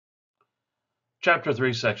Chapter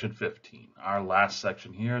 3, Section 15. Our last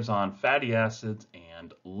section here is on fatty acids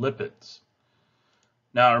and lipids.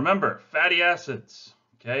 Now remember, fatty acids,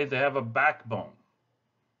 okay, they have a backbone.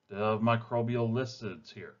 They have microbial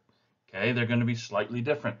lipids here. Okay, they're going to be slightly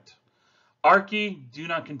different. Archaea do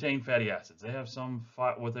not contain fatty acids. They have some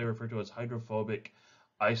what they refer to as hydrophobic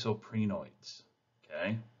isoprenoids.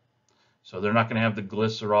 Okay, so they're not going to have the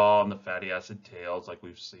glycerol and the fatty acid tails like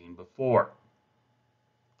we've seen before.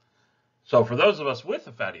 So for those of us with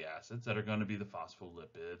the fatty acids that are going to be the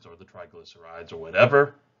phospholipids or the triglycerides or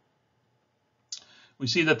whatever, we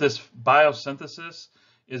see that this biosynthesis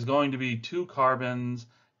is going to be 2 carbons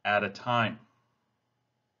at a time.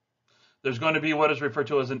 There's going to be what is referred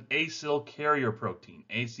to as an acyl carrier protein,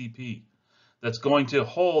 ACP, that's going to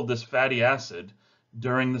hold this fatty acid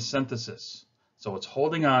during the synthesis. So it's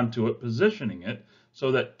holding on to it, positioning it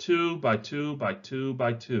so that 2 by 2 by 2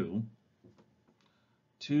 by 2,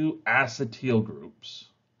 2 acetyl groups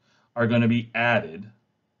are going to be added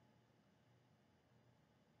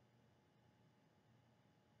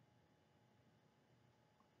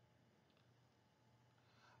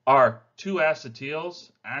Our 2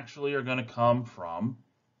 acetyls actually are going to come from,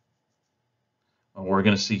 and we're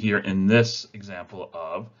going to see here in this example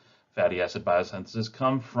of fatty acid biosynthesis,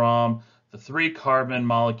 come from the 3 carbon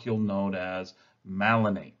molecule known as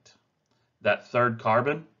malonate. That 3rd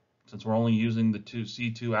carbon, since we're only using the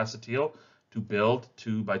C2 acetyl to build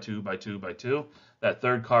 2 by 2 by 2 by 2, that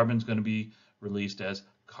 3rd carbon is going to be released as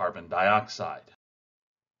carbon dioxide.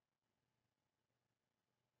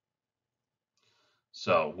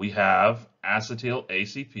 So we have acetyl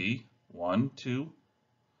ACP, 1, 2,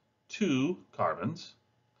 2 carbons,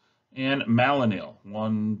 and malonyl,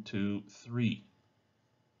 1, 2, 3.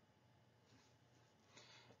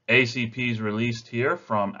 ACP is released here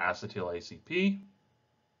from acetyl ACP,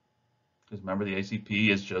 because remember the ACP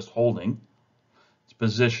is just holding, it's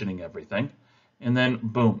positioning everything, and then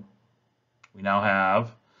boom, we're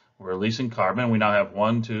releasing carbon, we now have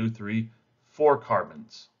 1, 2, 3, 4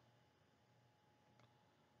 carbons.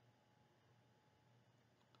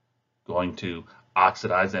 Going to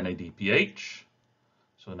oxidize NADPH.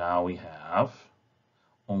 So now we have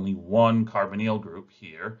only 1 carbonyl group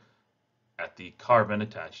here at the carbon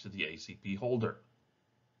attached to the ACP holder.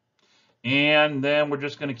 And then we're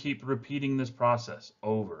just going to keep repeating this process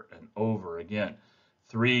over and over again.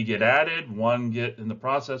 3 get added, 1 get in the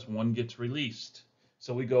process, 1 gets released.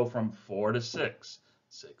 So we go from 4 to 6,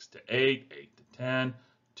 6 to 8, 8 to 10,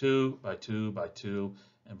 2 by 2 by 2,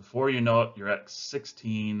 and before you know it, you're at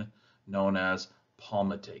 16, known as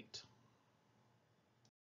palmitate.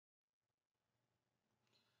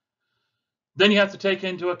 Then you have to take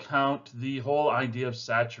into account the whole idea of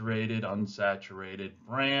saturated, unsaturated,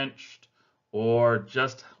 branched, or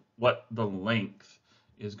just what the length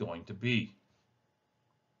is going to be.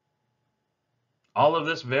 All of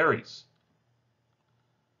this varies.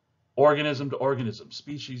 Organism to organism,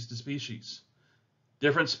 species to species.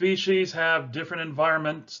 Different species have different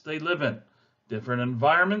environments they live in. Different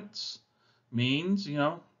environments means,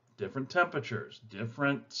 different temperatures,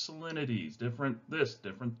 different salinities, different this,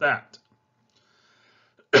 different that.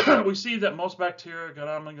 We see that most bacteria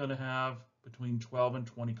are only going to have between 12 and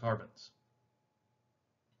 20 carbons.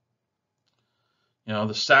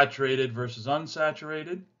 The saturated versus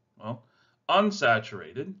unsaturated. Well,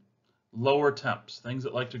 unsaturated, lower temps, things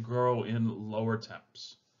that like to grow in lower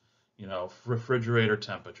temps. Refrigerator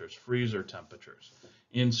temperatures, freezer temperatures,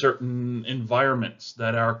 in certain environments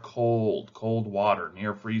that are cold water,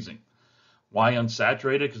 near freezing. Why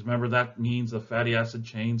unsaturated? Because remember, that means the fatty acid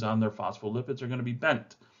chains on their phospholipids are going to be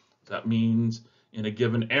bent. That means in a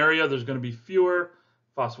given area, there's going to be fewer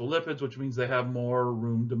phospholipids, which means they have more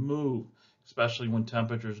room to move, especially when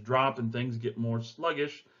temperatures drop and things get more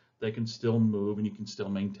sluggish. They can still move and you can still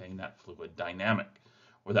maintain that fluid dynamic,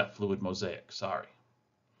 or that fluid mosaic, sorry.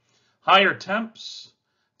 Higher temps,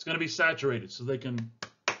 it's going to be saturated, so they can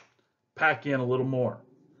pack in a little more.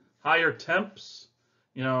 Higher temps,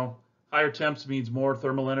 higher temps means more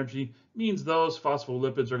thermal energy, means those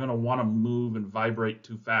phospholipids are going to want to move and vibrate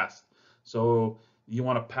too fast. So you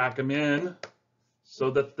want to pack them in so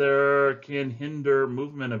that they can hinder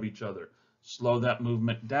movement of each other, slow that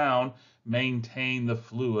movement down, maintain the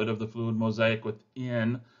fluid of the fluid mosaic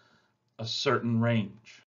within a certain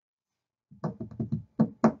range.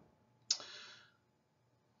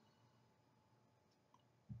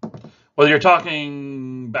 Whether you're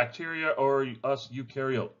talking bacteria or us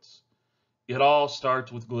eukaryotes, it all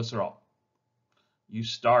starts with glycerol. You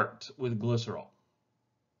start with glycerol.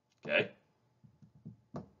 Okay?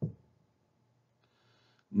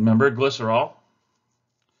 Remember glycerol.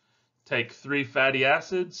 Take 3 fatty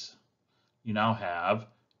acids, you now have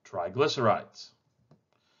triglycerides.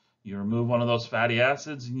 You remove one of those fatty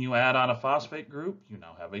acids and you add on a phosphate group, you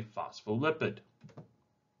now have a phospholipid.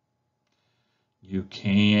 You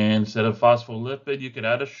can, instead of phospholipid, you could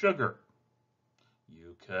add a sugar.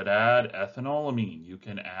 You could add ethanolamine. You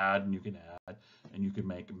can add, and you can add, and you can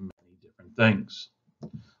make many different things.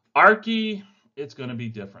 Archaea, it's going to be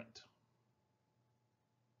different.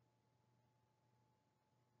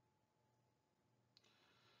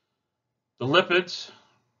 The lipids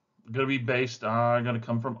are going to be based on, going to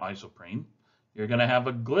come from isoprene. You're going to have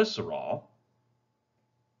a glycerol.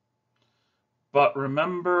 But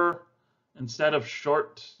remember, instead of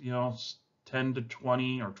short, 10 to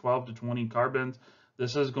 20 or 12 to 20 carbons,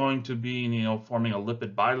 this is going to be, forming a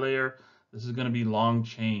lipid bilayer. This is going to be long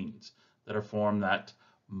chains that are formed that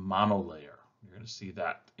monolayer. You're going to see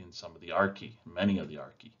that in some of the archaea, many of the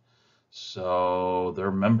archaea. So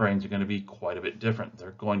their membranes are going to be quite a bit different.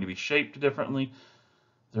 They're going to be shaped differently.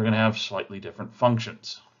 They're going to have slightly different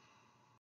functions.